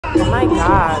Oh my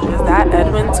god, is that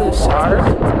Edwin too sharp?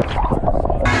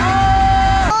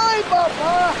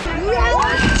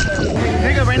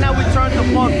 Nigga, right now we turned the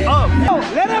fuck up. Yo,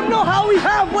 let them know how we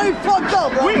halfway fucked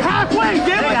up, bro. We halfway,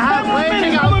 give us halfway, 10 more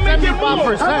minutes. nigga, I'm gonna make it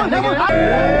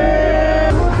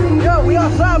 75%, Yo, we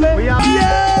outside, man. We out.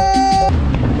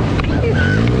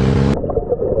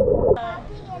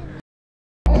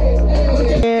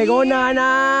 Yeah, go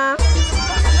Nana.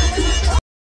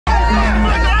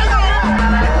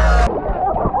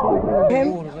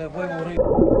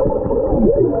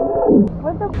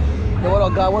 Yo, what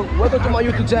up, guys? Welcome to my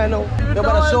YouTube channel. Yo,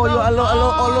 about to show you a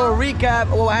little recap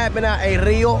of what happened at a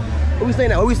Rio. Where we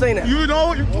staying at? Where we staying at? You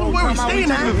know where we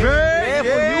staying at? Yeah, for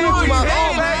you, to my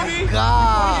baby.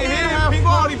 God.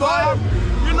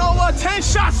 You know what? 10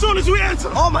 shots soon as we enter.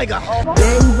 Oh my God.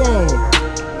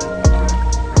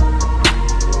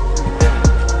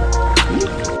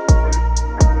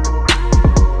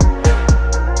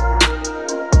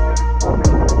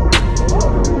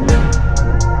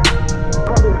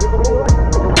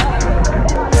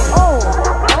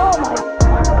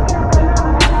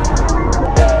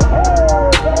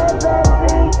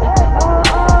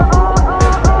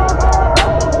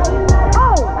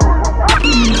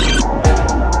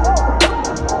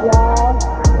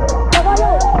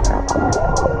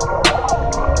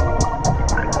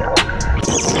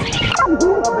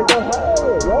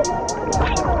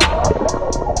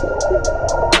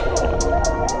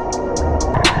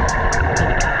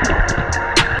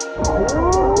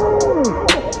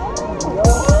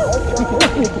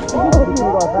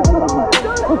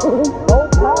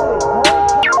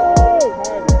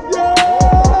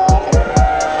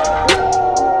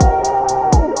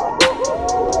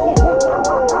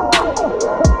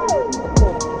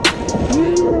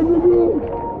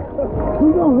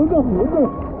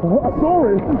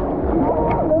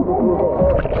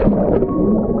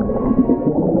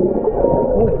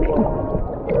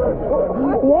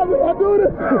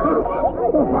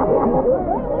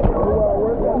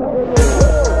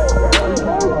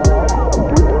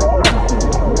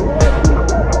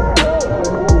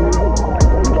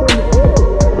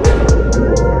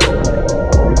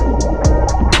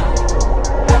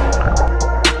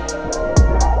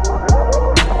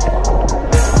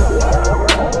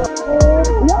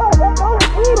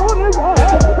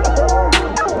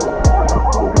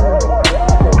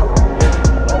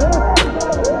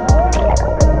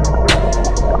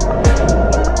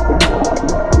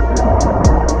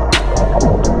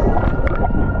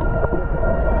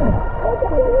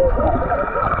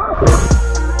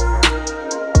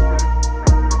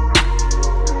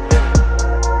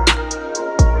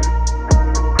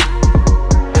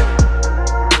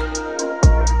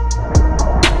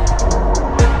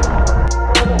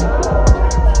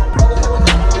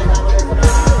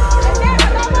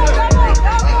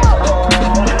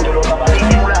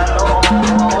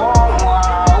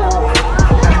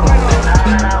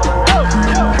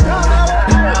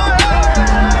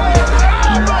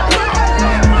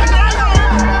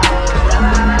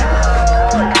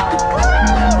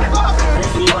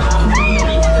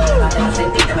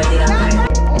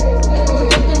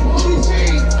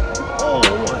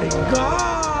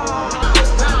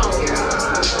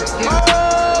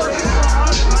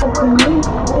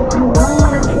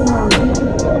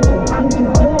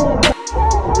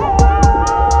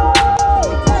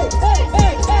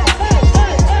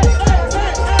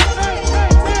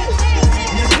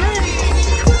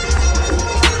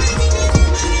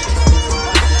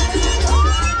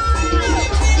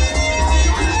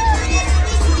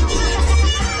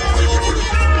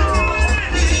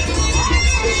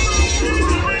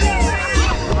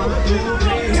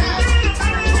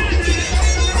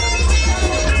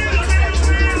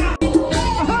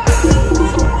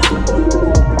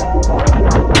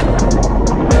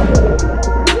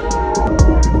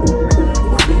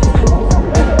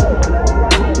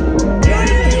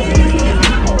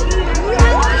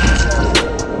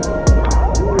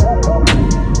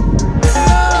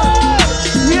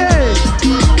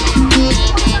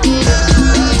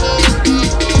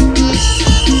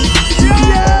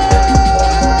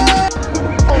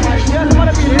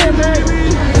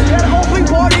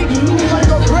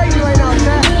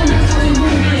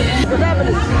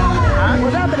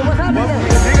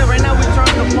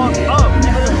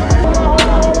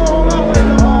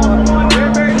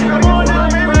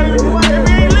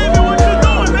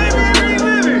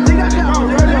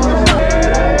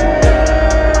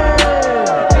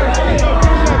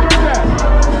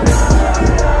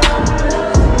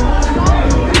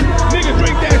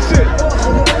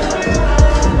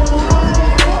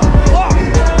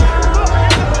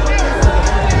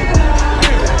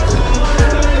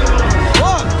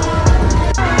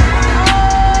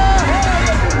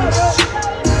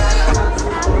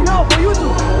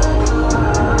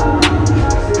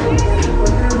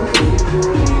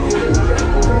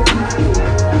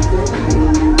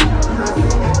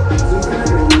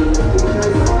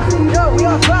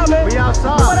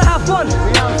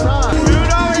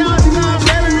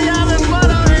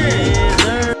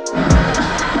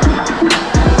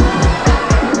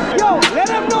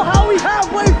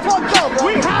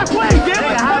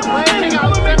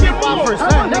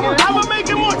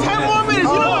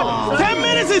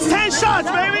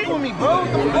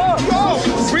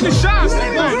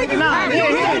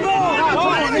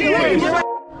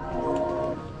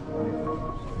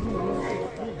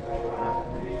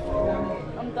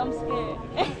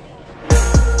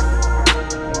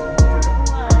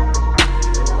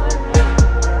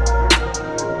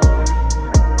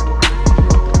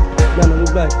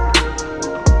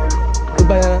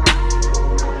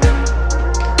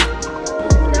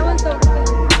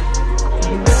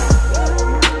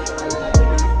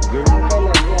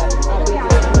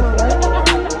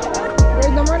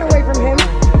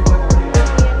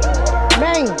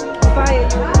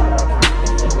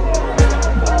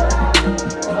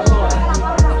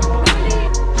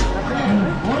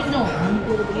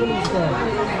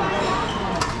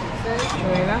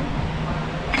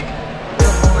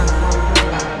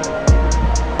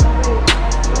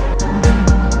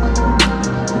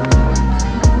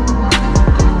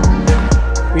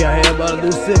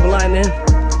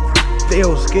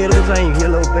 scared. Look at Zayn. He a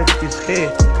little bit. He's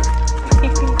scared.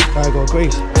 Gotta go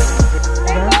crazy.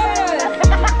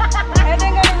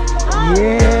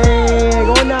 Yeah,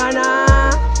 go Nana.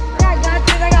 I got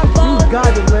this. I got balls. You got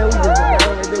it, man. We did that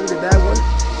one right there. We did that one.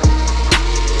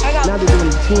 Now they're doing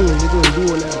the team. They're doing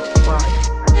duo now. Wow.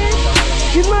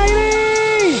 She's mighty!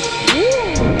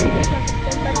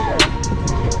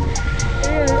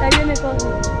 Ahí viene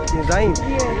cosas. ¿Quién está ahí?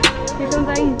 Sí, son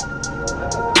ahí.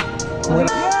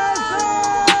 Bueno. Yes, sir!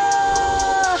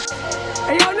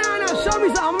 Hey, yo, Nana, show me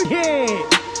something here.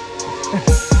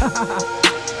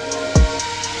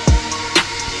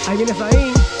 Ahí viene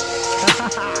Zayn.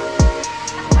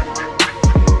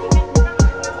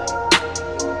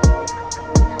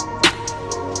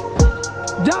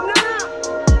 Jump, Nana!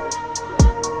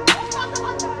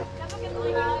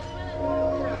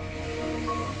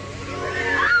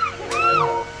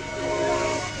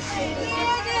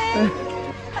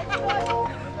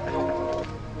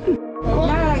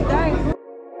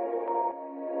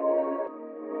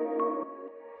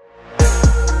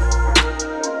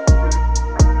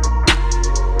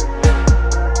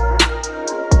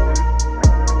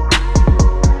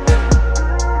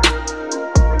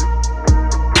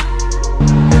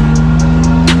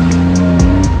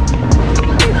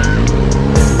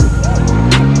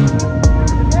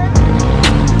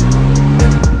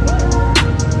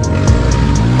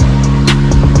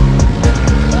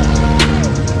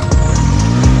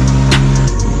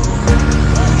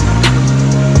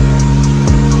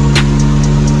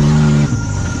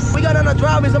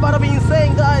 It's about to be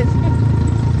insane, guys.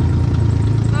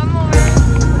 Vamos a ver.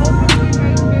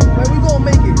 Man, we gonna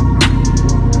make it.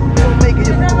 We gonna make it.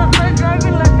 This is the first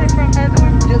driving lesson from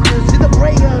Edward. Just hit the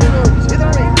brake, hit the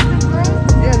brake.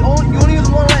 Yeah, you only use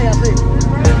one leg, I think.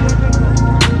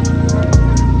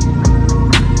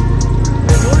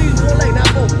 You only use one leg, not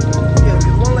both. Yeah,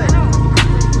 just one leg.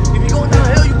 If you're going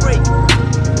downhill, you brake.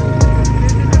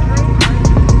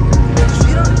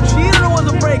 She don't know what's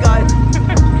a brake, guys.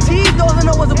 He doesn't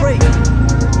know what's a break. Go,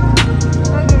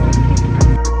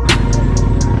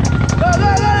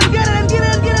 let's get it, let's get it,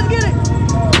 let's get it, let's get it.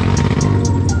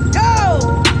 Go!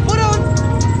 Put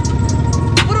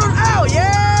on out,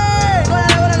 yeah! Go,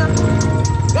 Nana.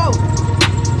 Go!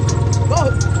 Go!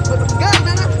 Put the gun,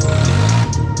 Nana.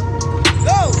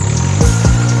 Go!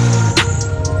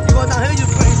 You go downhill, you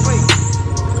brake.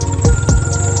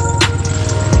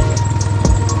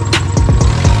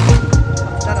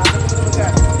 Nana, put the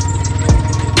gun.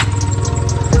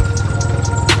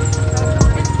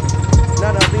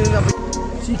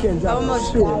 She can drive.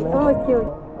 Almost killed. Almost killed.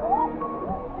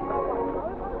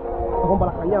 Vamos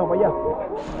para la cañada, para allá.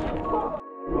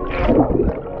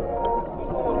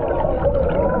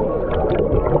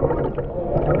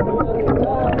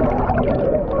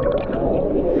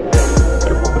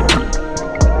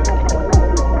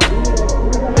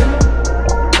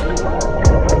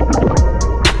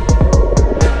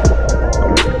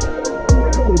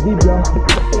 Deep, y'all.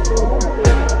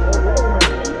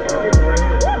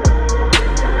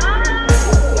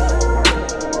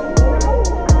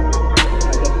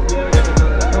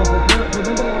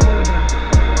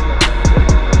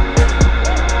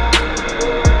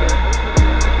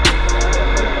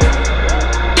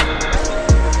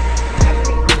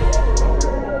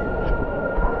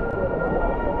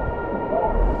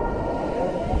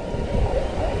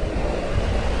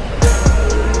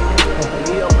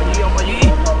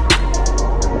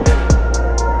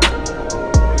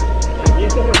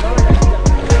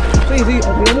 Sí,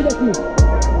 olvidemos de aquí.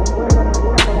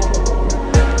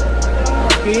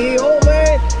 Aquí, hombre.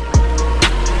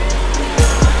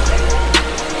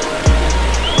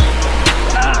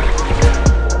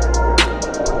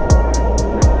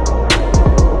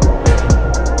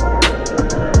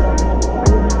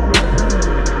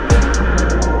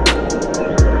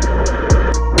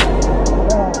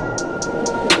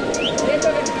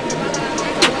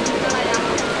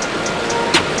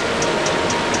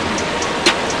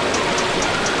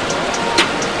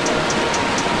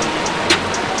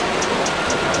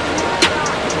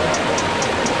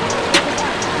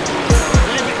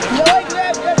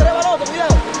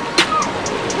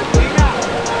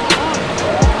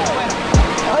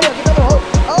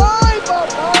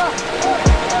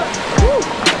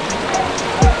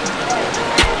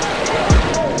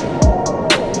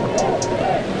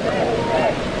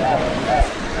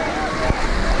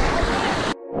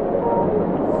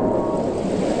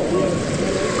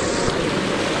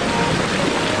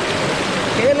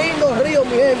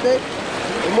 mi gente.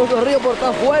 Hermoso río, pero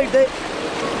está fuerte.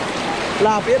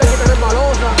 La piedra aquí está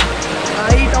resbalosa.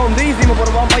 Ahí está hondísimo,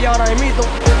 pero vamos para allá ahora mismo.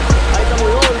 Ahí está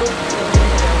muy hondo.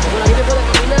 Bueno, aquí se puede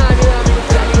caminar, mira,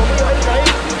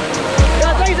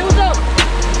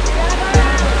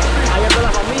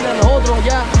 de nosotros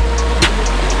ya.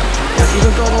 Y aquí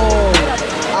son todo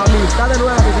amistades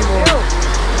nuevas que hicimos.